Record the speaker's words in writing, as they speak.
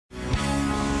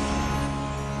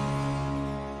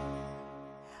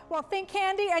Well, think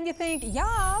candy and you think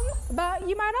yum, but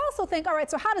you might also think, all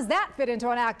right, so how does that fit into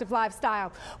an active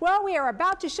lifestyle? Well, we are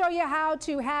about to show you how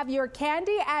to have your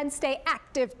candy and stay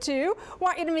active too.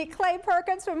 Want you to meet Clay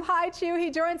Perkins from Hi Chew.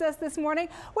 He joins us this morning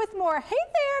with more. Hey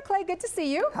there, Clay, good to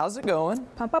see you. How's it going?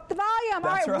 Pump up the volume.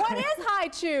 That's all right, right. what is Hi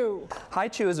Chew? Hi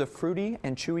Chew is a fruity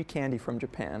and chewy candy from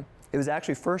Japan. It was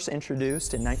actually first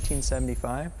introduced in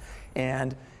 1975,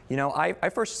 and you know, I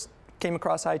first came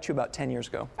across Hi Chew about 10 years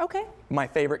ago. Okay. My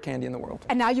favorite candy in the world.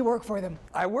 And now you work for them.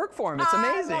 I work for them. It's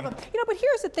amazing. I love them. You know, but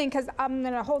here's the thing, because I'm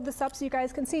going to hold this up so you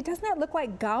guys can see. Doesn't that look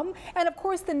like gum? And of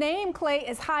course, the name, Clay,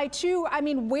 is Hi Chew. I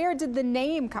mean, where did the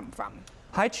name come from?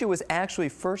 Hi Chew was actually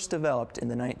first developed in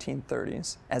the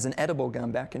 1930s as an edible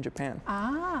gum back in Japan.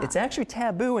 Ah. It's actually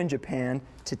taboo in Japan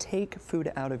to take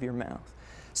food out of your mouth.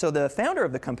 So the founder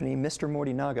of the company, Mr.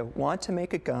 Morinaga, wanted to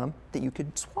make a gum that you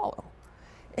could swallow.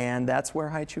 And that's where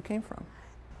Hi Chew came from.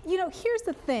 You know, here's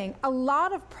the thing. A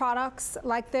lot of products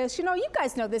like this, you know, you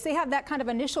guys know this, they have that kind of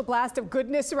initial blast of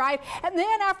goodness, right? And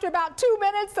then after about 2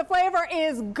 minutes, the flavor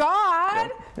is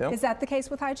gone. Yep. Is that the case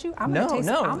with Hi Chew? I'm going to taste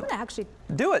it. I'm going to actually...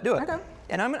 Do it, do it. Okay.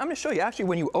 And I'm going to show you, actually,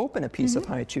 when you open a piece of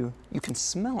Hi Chew, you can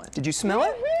smell it. Did you smell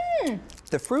it?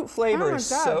 The fruit flavor is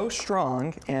so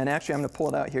strong, and actually I'm going to pull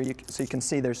it out here so you can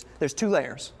see there's two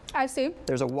layers. I see.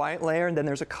 There's a white layer, and then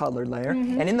there's a colored layer.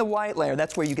 And in the white layer,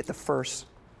 that's where you get the first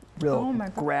real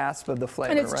grasp of the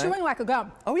flavor, and it's right? chewing like a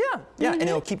gum. Oh yeah, yeah, and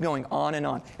it'll keep going on,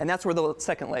 and that's where the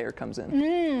second layer comes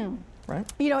in. Right?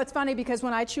 You know, it's funny because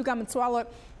when I chew gum and swallow it,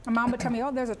 my mom would tell me,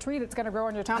 oh, there's a tree that's going to grow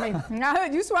in your tummy. Now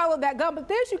you swallowed that gum, but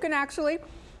this you can actually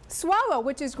swallow,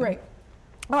 which is great.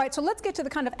 All right, so let's get to the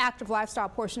kind of active lifestyle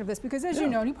portion of this, because as you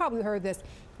know, and you probably heard this,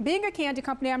 being a candy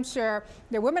company, I'm sure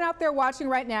there are women out there watching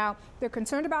right now, they're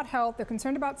concerned about health, they're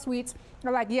concerned about sweets.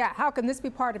 They're like, yeah, how can this be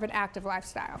part of an active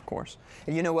lifestyle? Of course.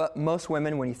 And you know what? Most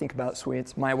women, when you think about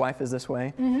sweets, my wife is this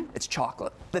way, it's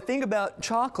chocolate. The thing about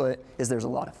chocolate is there's a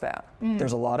lot of fat,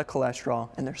 there's a lot of cholesterol,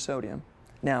 and there's sodium.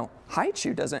 Now, Hi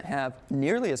Chew doesn't have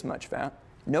nearly as much fat,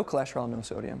 no cholesterol, no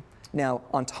sodium. Now,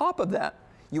 on top of that,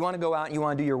 you want to go out and you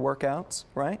want to do your workouts,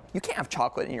 right? You can't have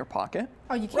chocolate in your pocket.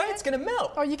 Oh, you can't? Right, it's going to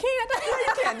melt. Oh, you can't?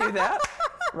 You can't do that,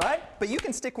 right? But you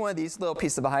can stick one of these little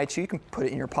pieces of Hi Chew, you can put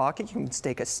it in your pocket, you can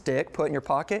take a stick, put it in your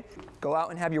pocket, go out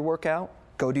and have your workout,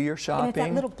 go do your shopping. And it's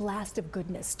that little blast of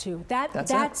goodness, too.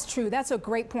 That's true. That's a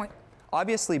great point.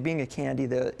 Obviously, being a candy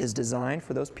that is designed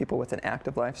for those people with an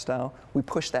active lifestyle, we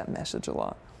push that message a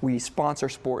lot. We sponsor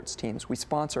sports teams, we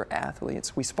sponsor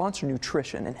athletes, we sponsor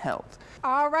nutrition and health.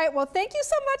 All right, well, thank you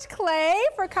so much, Clay,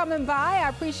 for coming by. I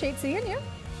appreciate seeing you.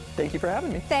 Thank you for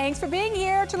having me. Thanks for being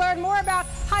here. To learn more about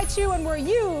Hi Chew and where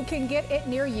you can get it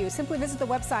near you, simply visit the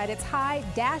website. It's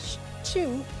hi-chew.com.